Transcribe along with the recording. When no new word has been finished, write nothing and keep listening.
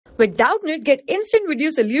With Doubtnut, get instant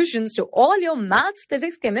video solutions to all your maths,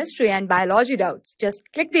 physics, chemistry, and biology doubts. Just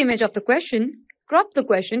click the image of the question, crop the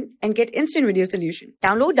question, and get instant video solution.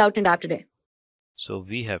 Download Doubtnut app today. So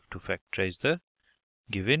we have to factorize the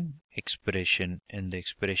given expression, and the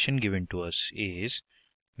expression given to us is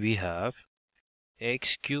we have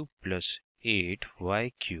x cube plus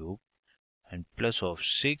 8y cube and plus of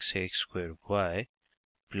 6x square y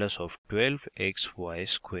plus of 12xy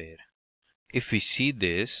square. If we see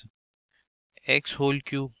this, x whole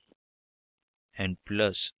cube and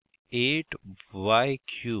plus 8y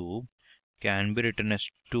cube can be written as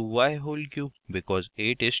 2y whole cube because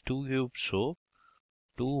 8 is 2 cubes, so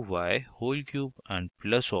 2y whole cube and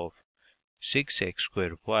plus of 6x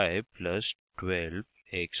square y plus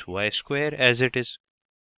 12xy square as it is.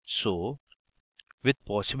 So with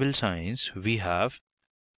possible signs we have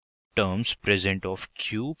terms present of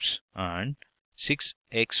cubes and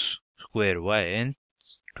 6x square y and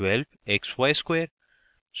 12xy square.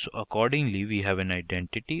 So accordingly we have an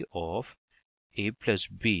identity of a plus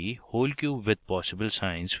b whole cube. With possible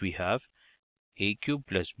signs we have a cube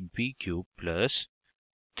plus b cube plus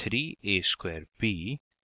 3a square b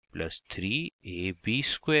plus 3ab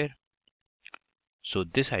square. So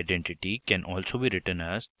this identity can also be written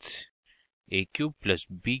as a cube plus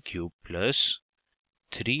b cube plus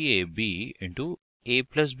 3ab into a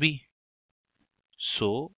plus b.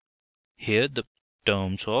 So here the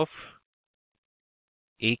terms of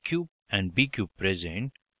a cube and b cube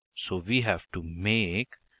present, so we have to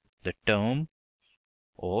make the term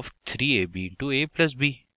of 3ab into a plus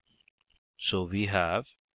b. So we have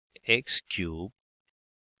x cube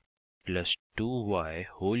plus 2y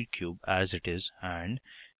whole cube as it is, and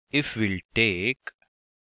if we'll take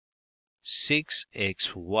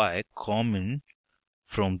 6xy common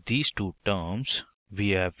from these two terms,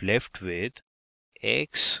 we have left with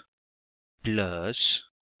x plus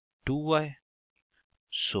 2y.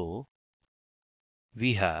 So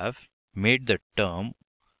we have made the term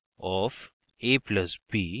of a plus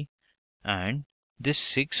b, and this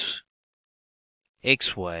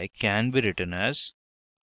 6xy can be written as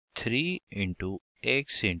 3 into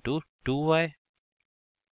x into 2y.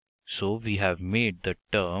 So we have made the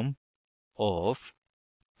term of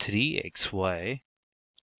 3xy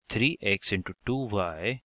 3x into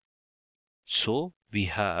 2y. So we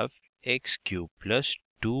have x cube plus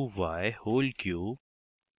 2y whole cube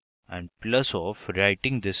and plus of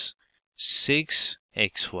writing this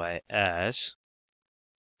 6xy as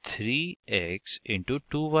 3x into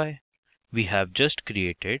 2y. We have just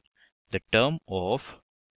created the term of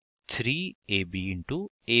 3ab into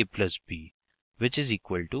a plus b, which is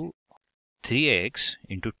equal to 3x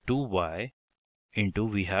into 2y into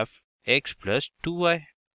we have x plus 2y.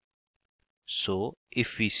 So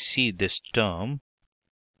if we see this term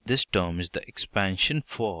is the expansion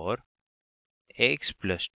for x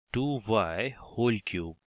plus 2y whole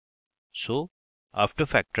cube. So after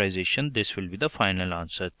factorization, this will be the final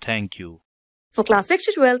answer. Thank you. For class 6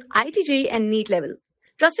 to 12, IIT JEE and NEET level.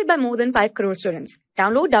 Trusted by more than 5 crore students.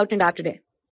 Download Doubtnut app today.